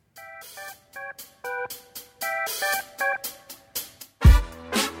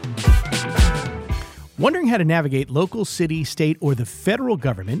Wondering how to navigate local, city, state, or the federal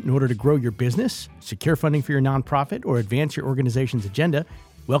government in order to grow your business, secure funding for your nonprofit, or advance your organization's agenda?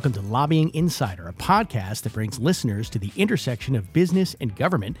 Welcome to Lobbying Insider, a podcast that brings listeners to the intersection of business and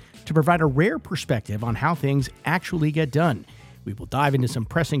government to provide a rare perspective on how things actually get done. We will dive into some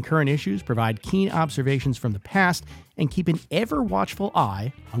pressing current issues, provide keen observations from the past, and keep an ever-watchful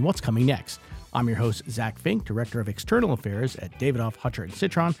eye on what's coming next. I'm your host, Zack Fink, Director of External Affairs at Davidoff, Hutcher &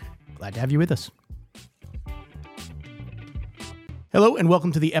 Citron. Glad to have you with us. Hello and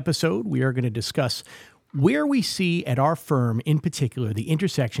welcome to the episode. We are going to discuss where we see at our firm in particular the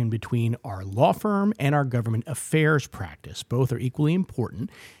intersection between our law firm and our government affairs practice. Both are equally important,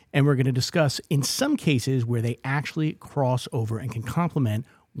 and we're going to discuss in some cases where they actually cross over and can complement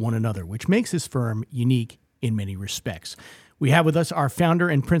one another, which makes this firm unique in many respects. We have with us our founder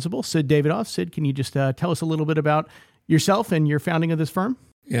and principal, Sid Davidoff. Sid, can you just tell us a little bit about yourself and your founding of this firm?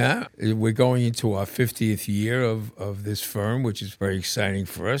 Yeah, we're going into our 50th year of this firm, which is very exciting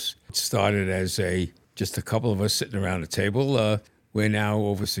for us. It started as just a couple of us sitting around a table. We're now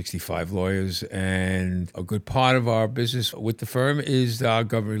over 65 lawyers, and a good part of our business with the firm is our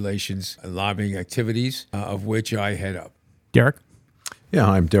government relations and lobbying activities, of which I head up. Derek? Yeah,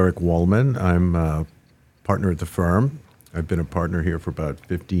 I'm Derek Wallman. I'm a partner at the firm. I've been a partner here for about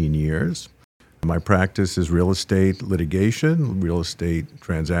 15 years. My practice is real estate litigation, real estate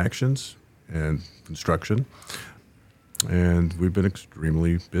transactions, and construction. And we've been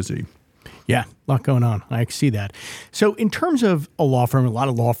extremely busy. Yeah, a lot going on. I see that. So in terms of a law firm, a lot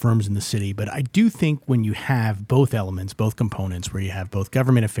of law firms in the city, but I do think when you have both elements, both components, where you have both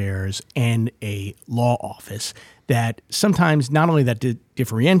government affairs and a law office, that sometimes not only that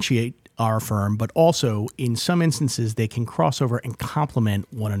differentiate our firm, but also in some instances they can cross over and complement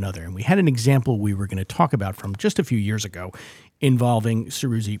one another. And we had an example we were going to talk about from just a few years ago involving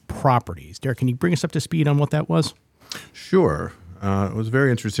Ceruzzi Properties. Derek, can you bring us up to speed on what that was? Sure. It was a very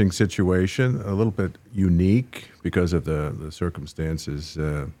interesting situation, a little bit unique because of the circumstances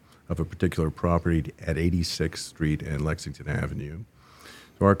of a particular property at 86th Street and Lexington Avenue.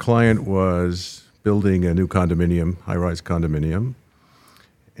 So our client was building a new condominium, high-rise condominium,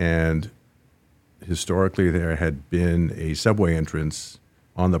 and historically there had been a subway entrance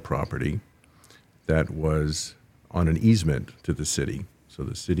on the property that was on an easement to the city. So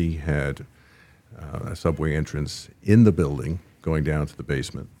the city had a subway entrance in the building going down to the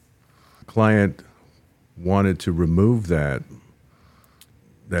basement. The client wanted to remove that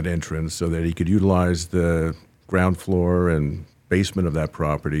entrance so that he could utilize the ground floor and basement of that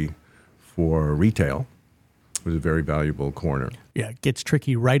property for retail. It was a very valuable corner. Yeah, it gets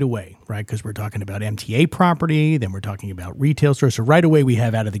tricky right away, right? Because we're talking about MTA property, then we're talking about retail stores. So right away we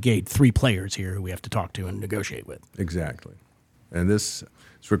have out of the gate three players here who we have to talk to and negotiate with. Exactly. And this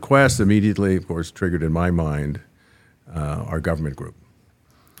request immediately, of course, triggered in my mind our government group.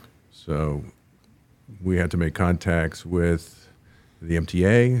 So we had to make contacts with the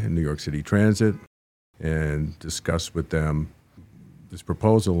MTA and New York City Transit and discuss with them this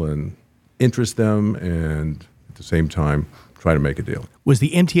proposal and interest them, and at the same time try to make a deal. Was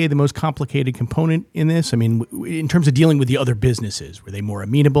the MTA the most complicated component in this? I mean, in terms of dealing with the other businesses, were they more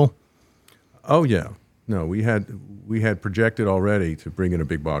amenable? Oh yeah, no, we had projected already to bring in a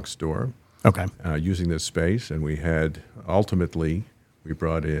big box store. Okay. Using this space, and we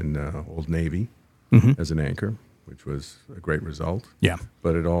brought in Old Navy as an anchor, which was a great result. Yeah.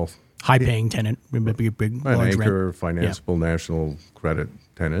 But it all high-paying tenant, big an large anchor, rent. financeable national credit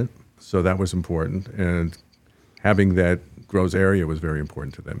tenant. So that was important, and having that gross area was very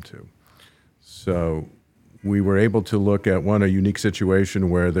important to them too. So we were able to look at a unique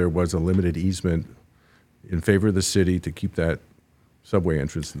situation where there was a limited easement in favor of the city to keep that subway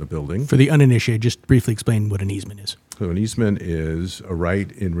entrance in the building. For the uninitiated, just briefly explain what an easement is. So an easement is a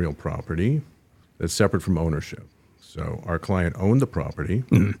right in real property that's separate from ownership. So our client owned the property,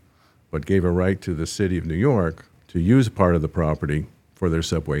 but gave a right to the city of New York to use part of the property for their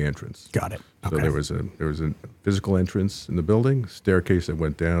subway entrance. Got it. So Okay. there was a physical entrance in the building, staircase that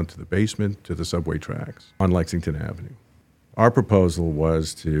went down to the basement to the subway tracks on Lexington Avenue. Our proposal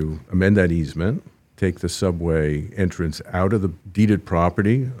was to amend that easement, take the subway entrance out of the deeded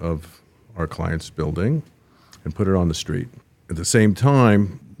property of our client's building, and put it on the street. At the same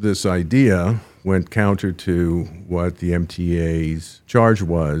time, this idea went counter to what the MTA's charge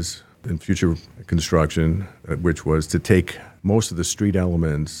was in future construction, which was to take most of the street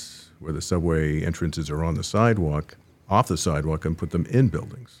elements where the subway entrances are on the sidewalk, off the sidewalk, and put them in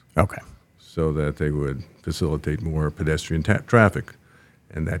buildings. Okay. So that they would facilitate more pedestrian traffic.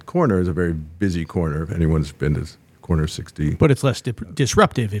 And that corner is a very busy corner. If anyone's been to corner 60. But it's less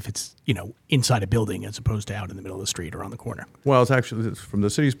disruptive if it's, inside a building as opposed to out in the middle of the street or on the corner. Well, it's actually, from the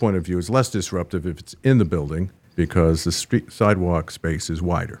city's point of view, it's less disruptive if it's in the building because the sidewalk space is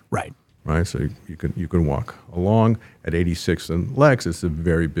wider. Right. Right, so you can walk along. At 86th and Lex, it's a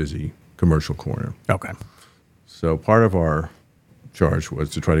very busy commercial corner. Okay. So part of our charge was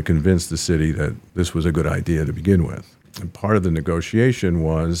to try to convince the city that this was a good idea to begin with. And part of the negotiation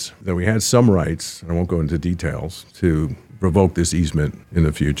was that we had some rights, I won't go into details, to revoke this easement in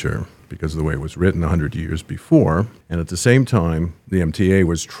the future because of the way it was written 100 years before. And at the same time, the MTA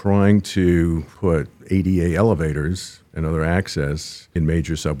was trying to put ADA elevators and other access in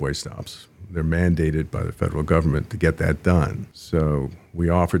major subway stops. They're mandated by the federal government to get that done. So we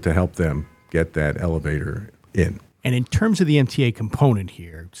offered to help them get that elevator in. And in terms of the MTA component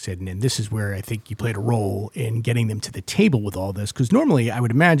here, Sid, and this is where I think you played a role in getting them to the table with all this, because normally I would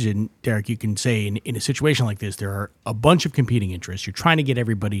imagine, Derek, you can say in a situation like this, there are a bunch of competing interests. You're trying to get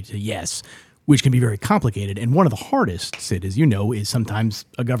everybody to yes, which can be very complicated. And one of the hardest, Sid, as you know, is sometimes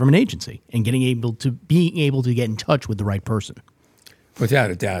a government agency and being able to get in touch with the right person.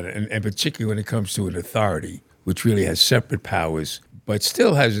 Without a doubt, and particularly when it comes to an authority, which really has separate powers, but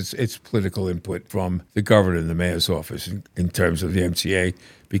still has its political input from the governor and the mayor's office in terms of the MTA,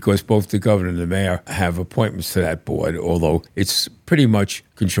 because both the governor and the mayor have appointments to that board, although it's pretty much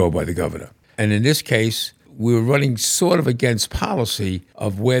controlled by the governor. And in this case, we were running sort of against policy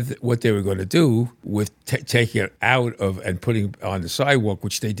of what they were going to do with taking it out of and putting on the sidewalk,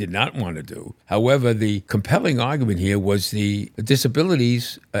 which they did not want to do. However, the compelling argument here was the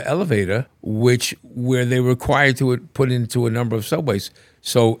disabilities elevator, where they were required to put into a number of subways.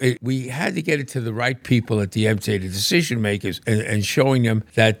 So we had to get it to the right people at the MTA, the decision makers, and showing them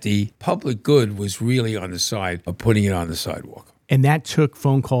that the public good was really on the side of putting it on the sidewalk. And that took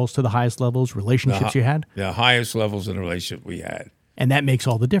phone calls to the highest levels, relationships you had? The highest levels in the relationship we had. And that makes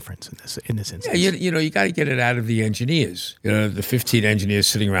all the difference in this instance. Yeah, you got to get it out of the engineers. The 15 engineers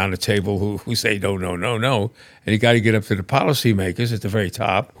sitting around the table who say no, no, no, no. And you got to get up to the policymakers at the very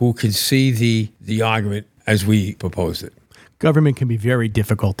top who can see the argument as we proposed it. Government can be very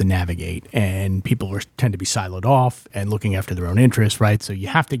difficult to navigate, and people tend to be siloed off and looking after their own interests, right? So you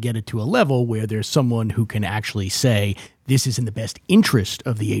have to get it to a level where there's someone who can actually say, this is in the best interest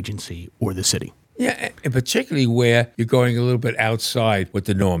of the agency or the city. Yeah, and particularly where you're going a little bit outside what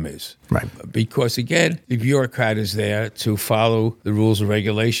the norm is. Right. Because, again, the bureaucrat is there to follow the rules and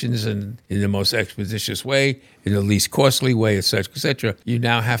regulations and in the most expeditious way, in the least costly way, et cetera, et cetera. You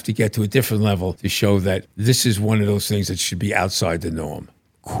now have to get to a different level to show that this is one of those things that should be outside the norm.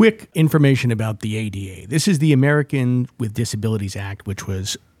 Quick information about the ADA. This is the American with Disabilities Act, which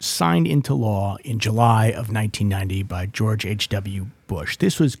was signed into law in July of 1990 by George H.W. Bush.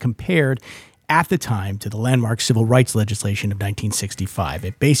 This was compared at the time to the landmark civil rights legislation of 1965.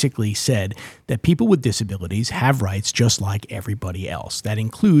 It basically said that people with disabilities have rights just like everybody else. That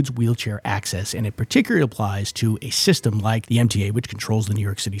includes wheelchair access, and it particularly applies to a system like the MTA, which controls the New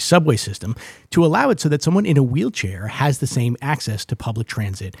York City subway system, to allow it so that someone in a wheelchair has the same access to public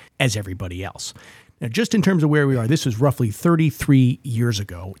transit as everybody else. Now, just in terms of where we are, this was roughly 33 years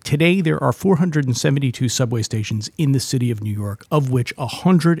ago. Today, there are 472 subway stations in the city of New York, of which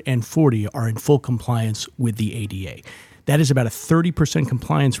 140 are in full compliance with the ADA. That is about a 30%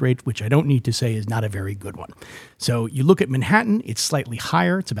 compliance rate, which I don't need to say is not a very good one. So you look at Manhattan, it's slightly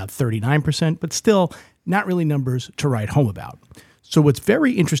higher. It's about 39%, but still not really numbers to write home about. So what's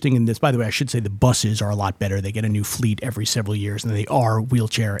very interesting in this, by the way, I should say the buses are a lot better. They get a new fleet every several years, and they are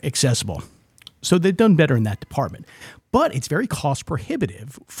wheelchair accessible. So they've done better in that department. But it's very cost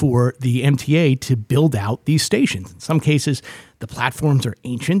prohibitive for the MTA to build out these stations. In some cases, the platforms are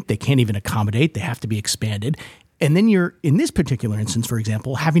ancient. They can't even accommodate. They have to be expanded. And then you're, in this particular instance, for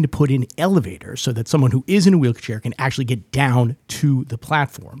example, having to put in elevators so that someone who is in a wheelchair can actually get down to the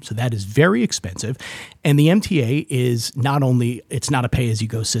platform. So that is very expensive. And the MTA is not only, it's not a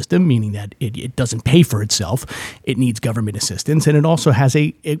pay-as-you-go system, meaning that it doesn't pay for itself. It needs government assistance. And it also has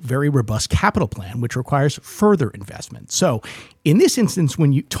a very robust capital plan, which requires further investment. So in this instance,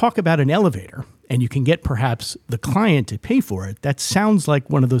 when you talk about an elevator and you can get perhaps the client to pay for it, that sounds like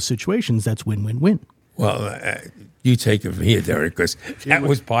one of those situations that's win-win-win. Well, you take it from here, Derek, because that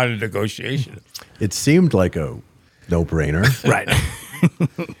was part of the negotiation. It seemed like a no-brainer. Right.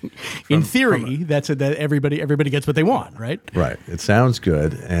 In theory, that everybody gets what they want, right? Right. It sounds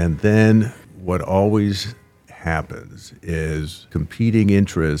good. And then what always happens is competing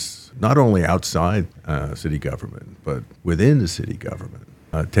interests, not only outside city government, but within the city government,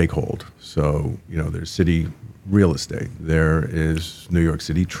 take hold. So, there's city real estate. There is New York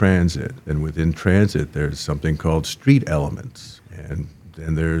City Transit, and within transit, there's something called street elements, and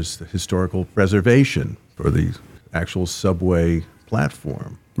then there's the historical preservation for the actual subway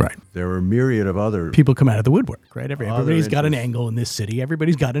platform. Right. There are a myriad of other people come out of the woodwork, right? Everybody's got an angle in this city.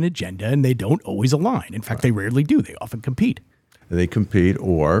 Everybody's got an agenda, and they don't always align. In fact, they rarely do. They often compete. They compete,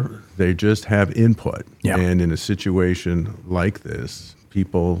 or they just have input. Yeah. And in a situation like this,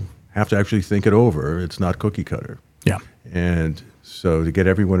 people have to actually think it over. It's not cookie cutter. Yeah. And so to get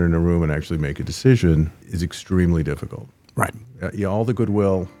everyone in a room and actually make a decision is extremely difficult. Right. All the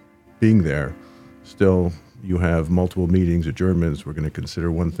goodwill being there, still you have multiple meetings, adjournments. We're going to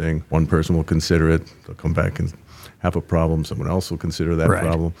consider one thing. One person will consider it. They'll come back and have a problem. Someone else will consider that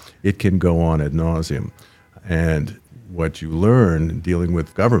problem. It can go on ad nauseum. And what you learn dealing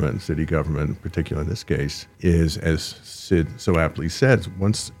with government, city government in particular in this case, is, as Sid so aptly said,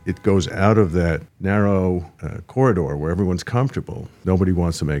 once it goes out of that narrow corridor where everyone's comfortable, nobody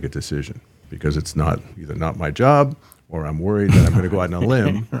wants to make a decision because it's either not my job, or I'm worried that I'm going to go out on a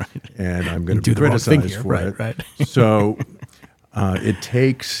limb and I'm going to be criticized for it. Right. So it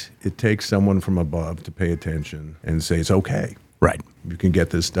takes someone from above to pay attention and say it's okay. Right. You can get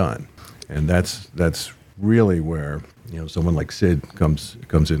this done, and that's really where someone like Sid comes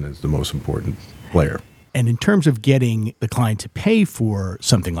in as the most important player. And in terms of getting the client to pay for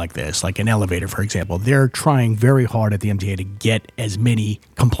something like this, like an elevator, for example, they're trying very hard at the MTA to get as many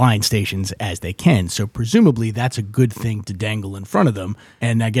compliance stations as they can. So presumably that's a good thing to dangle in front of them.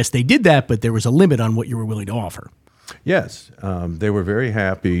 And I guess they did that, but there was a limit on what you were willing to offer. Yes. They were very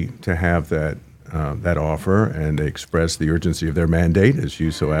happy to have that offer, and they expressed the urgency of their mandate, as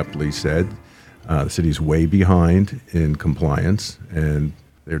you so aptly said. The city's way behind in compliance, and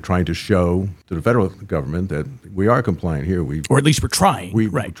they're trying to show to the federal government that we are compliant here. Or at least we're trying. We're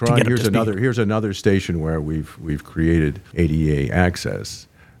trying. To get here's another station where we've created ADA access.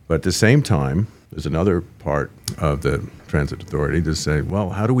 But at the same time, there's another part of the transit authority to say, well,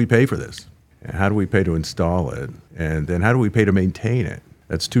 how do we pay for this? And how do we pay to install it? And then how do we pay to maintain it?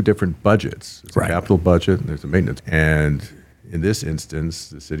 That's two different budgets. There's a capital budget and there's a maintenance. And in this instance,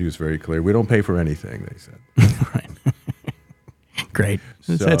 the city was very clear. We don't pay for anything, they said. Right. Great.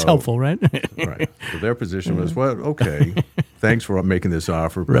 That's helpful, right? Right. So their position was, well, okay, thanks for making this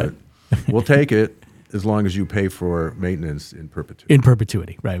offer, but we'll take it as long as you pay for maintenance in perpetuity. In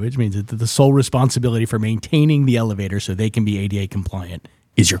perpetuity, right, which means that the sole responsibility for maintaining the elevator so they can be ADA compliant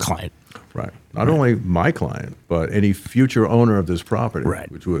is your client. Right. Not only my client, but any future owner of this property,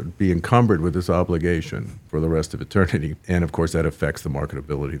 which would be encumbered with this obligation for the rest of eternity. And, of course, that affects the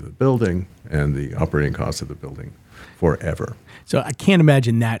marketability of the building and the operating costs of the building forever. So I can't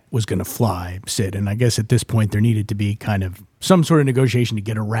imagine that was going to fly, Sid. And I guess at this point there needed to be kind of some sort of negotiation to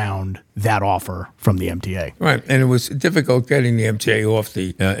get around that offer from the MTA. Right. And it was difficult getting the MTA off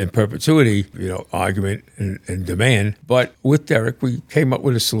the in perpetuity, argument and demand. But with Derek, we came up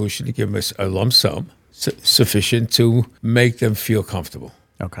with a solution to give us a lump sum sufficient to make them feel comfortable.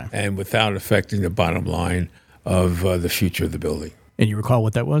 Okay. And without affecting the bottom line of the future of the building. And you recall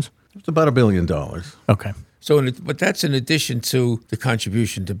what that was? It's about $1 billion. Okay. So, but that's in addition to the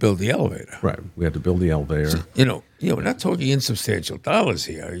contribution to build the elevator. Right. We had to build the elevator. So, we're not talking insubstantial dollars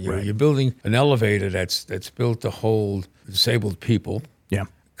here. You're building an elevator that's built to hold disabled people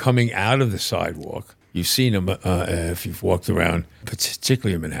coming out of the sidewalk. You've seen them if you've walked around,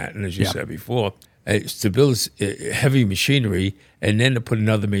 particularly in Manhattan, as you said before. To build heavy machinery and then to put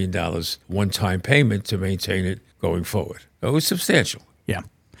another $1 million one-time payment to maintain it going forward. It was substantial. Yeah.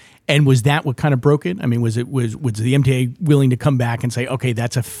 And was that what kind of broke it? I mean, was the MTA willing to come back and say, okay,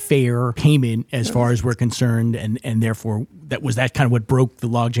 that's a fair payment as far as we're concerned, and therefore that kind of what broke the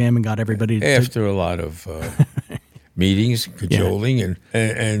logjam and got everybody to... After a lot of meetings, cajoling,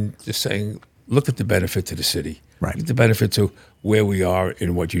 and just saying, look at the benefit to the city. Right. Look at the benefit to where we are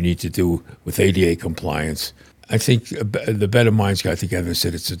and what you need to do with ADA compliance. I think the better minds got together and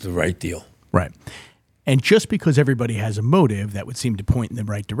said it's the right deal. Right. And just because everybody has a motive that would seem to point in the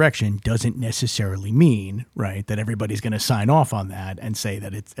right direction doesn't necessarily mean, right, that everybody's going to sign off on that and say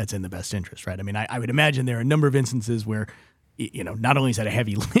that that's in the best interest, right? I mean, I would imagine there are a number of instances where, not only is that a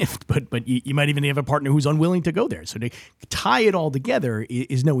heavy lift, but you might even have a partner who's unwilling to go there. So to tie it all together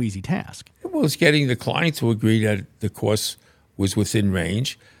is no easy task. Well, it's getting the client to agree that the cost was within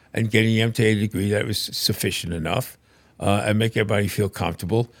range and getting the MTA to agree that it was sufficient enough and make everybody feel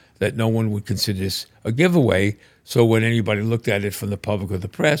comfortable that no one would consider this a giveaway. So when anybody looked at it from the public or the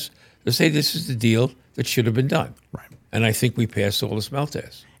press, they'll say this is the deal that should have been done. Right. And I think we passed all the smell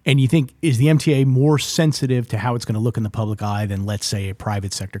tests. And you think, is the MTA more sensitive to how it's going to look in the public eye than, let's say, a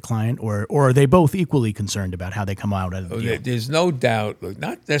private sector client? Or are they both equally concerned about how they come out of the deal? There's no doubt, look,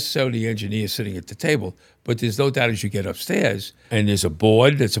 not necessarily the engineer sitting at the table, but there's no doubt as you get upstairs, and there's a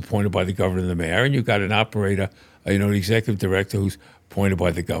board that's appointed by the governor and the mayor, and you've got an operator, the executive director who's appointed by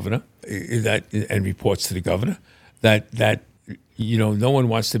the governor and reports to the governor, that no one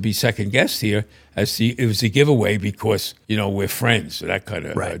wants to be second guessed here it was a giveaway because, we're friends, that kind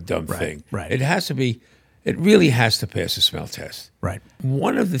of dumb thing. Right. It really has to pass a smell test. Right.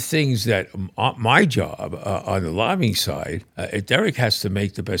 One of the things that my job on the lobbying side, Derek has to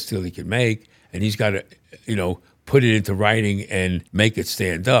make the best deal he can make, and he's got to, put it into writing and make it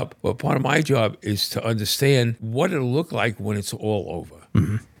stand up. But part of my job is to understand what it'll look like when it's all over.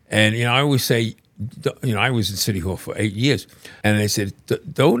 Mm-hmm. And, I always say, I was in City Hall for 8 years, and I said,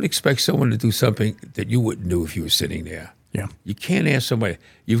 don't expect someone to do something that you wouldn't do if you were sitting there. Yeah. You can't ask somebody.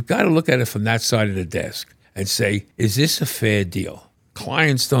 You've got to look at it from that side of the desk and say, is this a fair deal?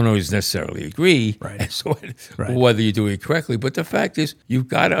 Clients don't always necessarily agree as to whether you're doing it correctly, but the fact is you've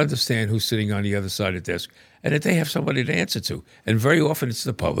got to understand who's sitting on the other side of the desk and that they have somebody to answer to. And very often it's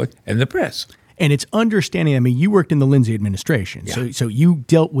the public and the press. And it's understanding, you worked in the Lindsay administration, so you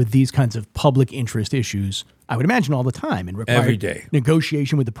dealt with these kinds of public interest issues, I would imagine, all the time, and required every day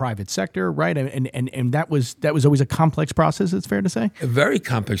negotiation with the private sector, right? And that was always a complex process, it's fair to say? Very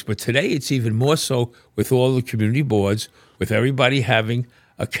complex, but today it's even more so with all the community boards, with everybody having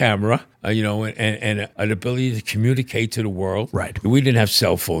a camera, and an ability to communicate to the world. Right. We didn't have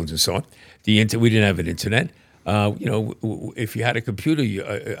cell phones and so on. We didn't have an internet. If you had a computer,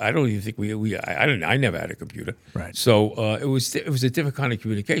 I don't even think I never had a computer. Right. So it was a different kind of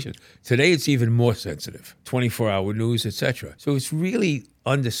communication. Today it's even more sensitive, 24-hour news, etc. So it's really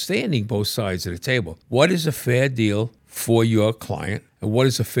understanding both sides of the table. What is a fair deal for your client, and what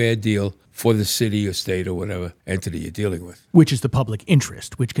is a fair deal for the city or state or whatever entity you're dealing with? Which is the public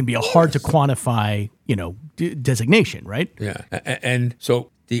interest, which can be a hard to quantify, designation, right? Yeah, and so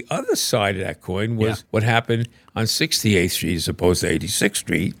the other side of that coin was what happened on 68th Street as opposed to 86th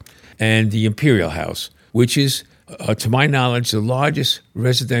Street and the Imperial House, which is, to my knowledge, the largest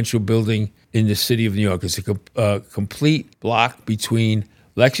residential building in the city of New York. It's a complete block between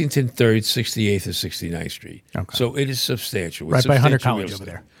Lexington 3rd, 68th, and 69th Street. Okay. So it is substantial. Right by Hunter College over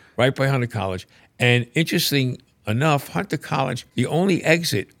there. Right by Hunter College. And interesting enough, Hunter College, the only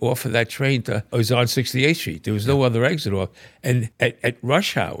exit off of that train was on 68th Street. There was no other exit off. And at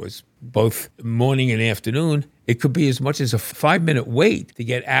rush hours, both morning and afternoon, it could be as much as a 5-minute wait to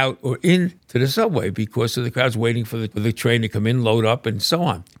get out or in to the subway because of the crowds waiting for the train to come in, load up, and so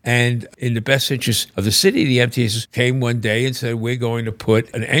on. And in the best interest of the city, the MTA came one day and said, we're going to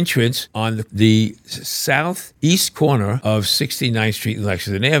put an entrance on the southeast corner of 69th Street and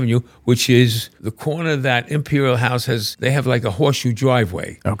Lexington Avenue, which is the corner that Imperial House has. They have like a horseshoe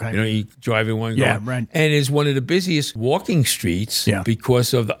driveway. Okay. You drive in one yeah, going. Right. And it's one of the busiest walking streets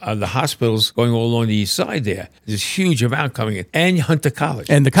because of the hospitals going all along the east side there. There's a huge amount coming in. And Hunter College.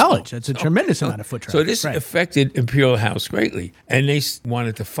 And the college. That's a tremendous amount of foot traffic. So this affected Imperial House greatly. And they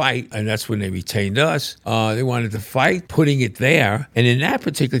wanted to fight, and that's when they retained us. They wanted to fight putting it there. And in that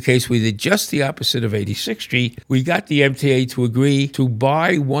particular case, we did just the opposite of 86th Street. We got the MTA to agree to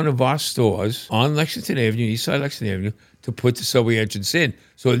buy one of our stores on Lexington Avenue, east side Lexington Avenue, to put the subway entrance in.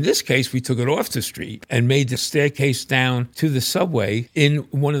 So in this case, we took it off the street and made the staircase down to the subway in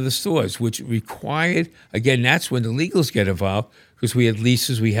one of the stores, which required, again, that's when the legals get involved, because we had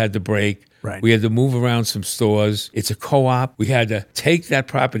leases, we had to break. Right. We had to move around some stores. It's a co-op. We had to take that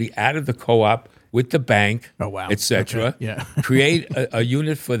property out of the co-op with the bank, etc. Okay. Yeah. Create a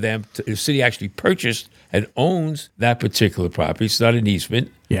unit for them. The city actually purchased and owns that particular property. It's not an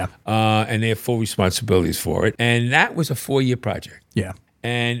easement. Yeah. And they have full responsibilities for it. And that was a 4-year project. Yeah.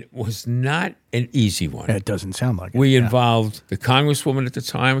 And was not an easy one. It doesn't sound like it. We involved the congresswoman at the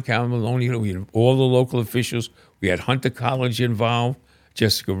time, Carolyn Maloney. We had all the local officials. We had Hunter College involved,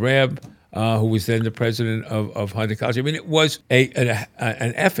 Jessica Rebb, who was then the president of Hunter College. I mean, it was an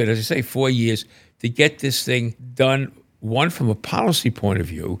effort, as I say, 4 years to get this thing done, one from a policy point of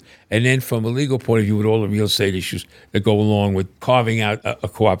view, and then from a legal point of view with all the real estate issues that go along with carving out a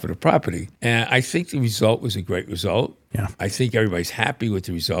cooperative property. And I think the result was a great result. Yeah. I think everybody's happy with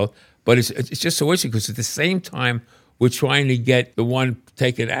the result. But it's just so interesting because at the same time, we're trying to get the one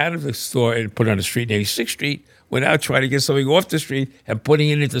taken out of the store and put on the street in 86th Street without trying to get something off the street and putting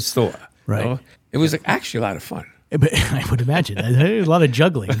it into the store. Right. It was actually a lot of fun. But I would imagine there's a lot of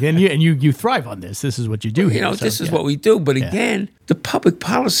juggling, and you thrive on this. This is what you do here. This is what we do. But again, the public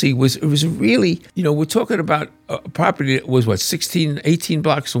policy was really, we're talking about a property that was 18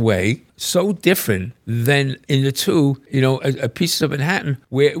 blocks away, so different than in the two, a piece of Manhattan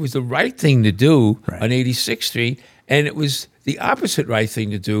where it was the right thing to do on 86th Street, and it was the opposite right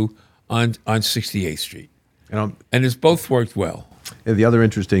thing to do on 68th Street. And it's both worked well. And the other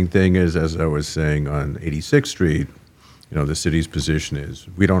interesting thing is, as I was saying, on 86th Street, the city's position is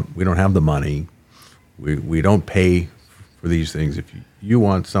we don't have the money. We don't pay for these things. If you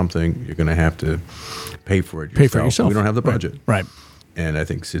want something, you're going to have to pay for it yourself. Pay for yourself. We don't have the budget. Right. And I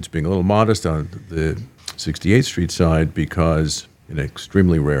think Sid's being a little modest on the 68th Street side because in an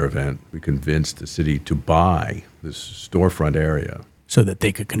extremely rare event, we convinced the city to buy this storefront area. So that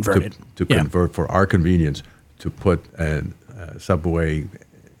they could convert it. To convert for our convenience, to put a subway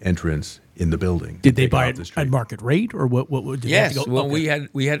entrance in the building. Did they buy it at market rate, or what? Did yes. They have to go? Well,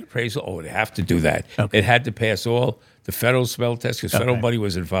 we had appraisal. Oh, they have to do that. Okay. It had to pass all the federal smell tests because federal money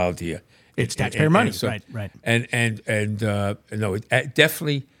was involved here. It's taxpayer money, so, right. And no, it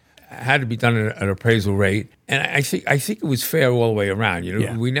definitely had to be done at an appraisal rate. And I think it was fair all the way around.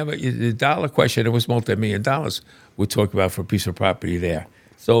 We never the dollar question. It was $multi-million we're talking about for a piece of property there.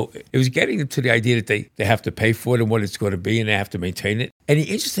 So it was getting them to the idea that they have to pay for it and what it's going to be, and they have to maintain it. And the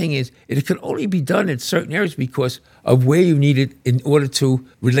interesting thing is, it can only be done in certain areas because of where you need it in order to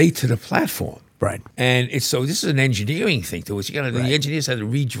relate to the platform. Right. And this is an engineering thing to it. The engineers had to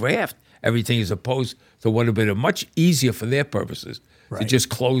redraft everything as opposed to what would have been much easier for their purposes to just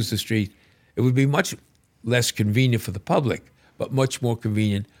close the street. It would be much less convenient for the public, but much more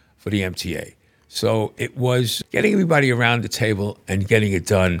convenient for the MTA. So it was getting everybody around the table and getting it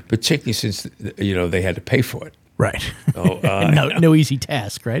done, particularly since they had to pay for it. Right. So, no easy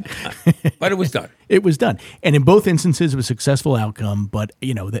task, right? But it was done. It was done. And in both instances, it was a successful outcome. But,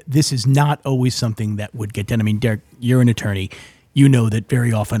 this is not always something that would get done. I mean, Derek, you're an attorney. You know that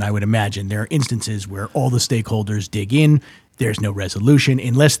very often, I would imagine, there are instances where all the stakeholders dig in. There's no resolution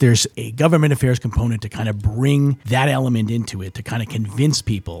unless there's a government affairs component to kind of bring that element into it, to kind of convince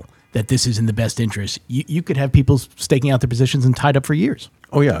people that this is in the best interest. You could have people staking out their positions and tied up for years.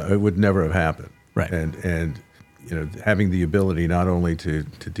 Oh, yeah. It would never have happened. Right. And having the ability not only to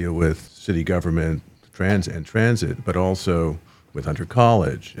deal with city government transit, but also with Hunter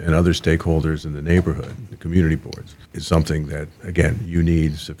College and other stakeholders in the neighborhood, the community boards, is something that, again, you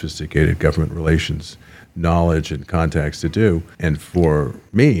need sophisticated government relations knowledge and contacts to do. And for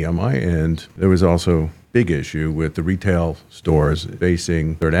me, on my end, there was also big issue with the retail stores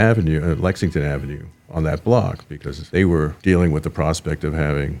facing 3rd Avenue, Lexington Avenue, on that block, because they were dealing with the prospect of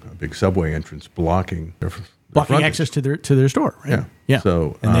having a big subway entrance blocking blocking access to their store. Right? Yeah.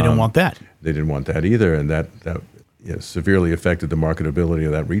 So and they don't want that. They didn't want that either, and that severely affected the marketability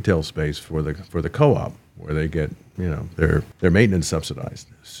of that retail space for the co-op, where they get their maintenance subsidized.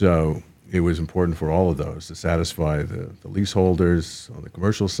 So it was important for all of those to satisfy the leaseholders on the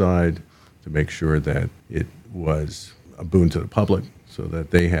commercial side, to make sure that it was a boon to the public so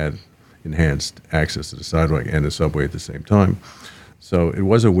that they had enhanced access to the sidewalk and the subway at the same time. So it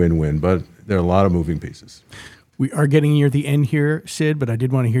was a win-win, but there are a lot of moving pieces. We are getting near the end here, Sid, but I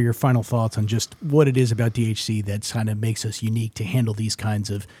did want to hear your final thoughts on just what it is about DHC that kind of makes us unique to handle these kinds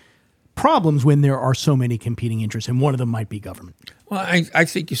of problems when there are so many competing interests, and one of them might be government. Well, I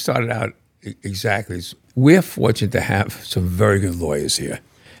think you started out exactly. We're fortunate to have some very good lawyers here.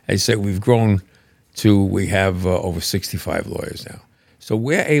 I said we've grown to, we have over 65 lawyers now. So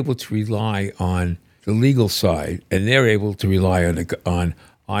we're able to rely on the legal side, and they're able to rely on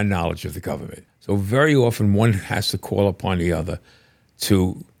our knowledge of the government. So very often one has to call upon the other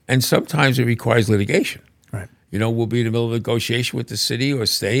and sometimes it requires litigation. Right. We'll be in the middle of negotiation with the city or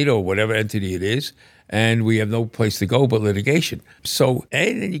state or whatever entity it is, and we have no place to go but litigation. So,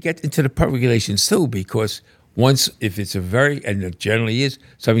 and then you get into the public relations too, because if it's and it generally is,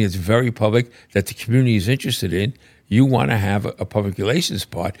 something that's very public that the community is interested in, you want to have a public relations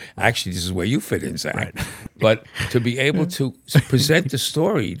part. Actually, this is where you fit in, Zach. Right. But to be able to present the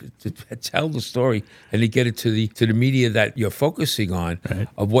story, to tell the story, and to get it to the media that you're focusing on, right,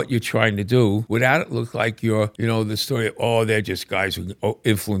 of what you're trying to do, without it look like you're, the story of, they're just guys who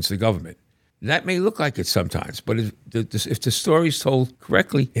influence the government. That may look like it sometimes, but if the story is told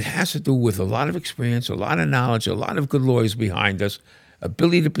correctly, it has to do with a lot of experience, a lot of knowledge, a lot of good lawyers behind us,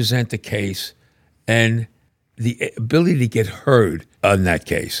 ability to present the case, and the ability to get heard on that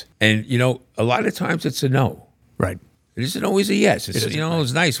case. And, a lot of times it's a no. Right. It isn't always a yes. It's,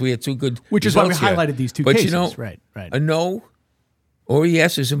 it's nice. We had two good Which is why we results here. highlighted these two cases. But, right. a no or a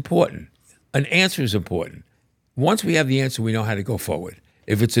yes is important. An answer is important. Once we have the answer, we know how to go forward.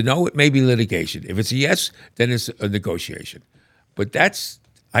 If it's a no, it may be litigation. If it's a yes, then it's a negotiation. But that's,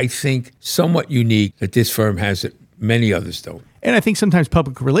 I think, somewhat unique that this firm has that many others don't. And I think sometimes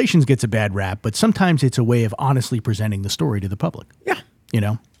public relations gets a bad rap, but sometimes it's a way of honestly presenting the story to the public.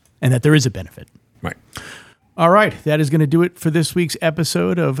 Yeah. And that there is a benefit. Right. All right. That is going to do it for this week's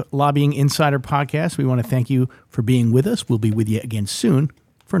episode of Lobbying Insider Podcast. We want to thank you for being with us. We'll be with you again soon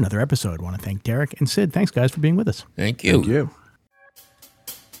for another episode. I want to thank Derek and Sid. Thanks, guys, for being with us. Thank you. Thank you.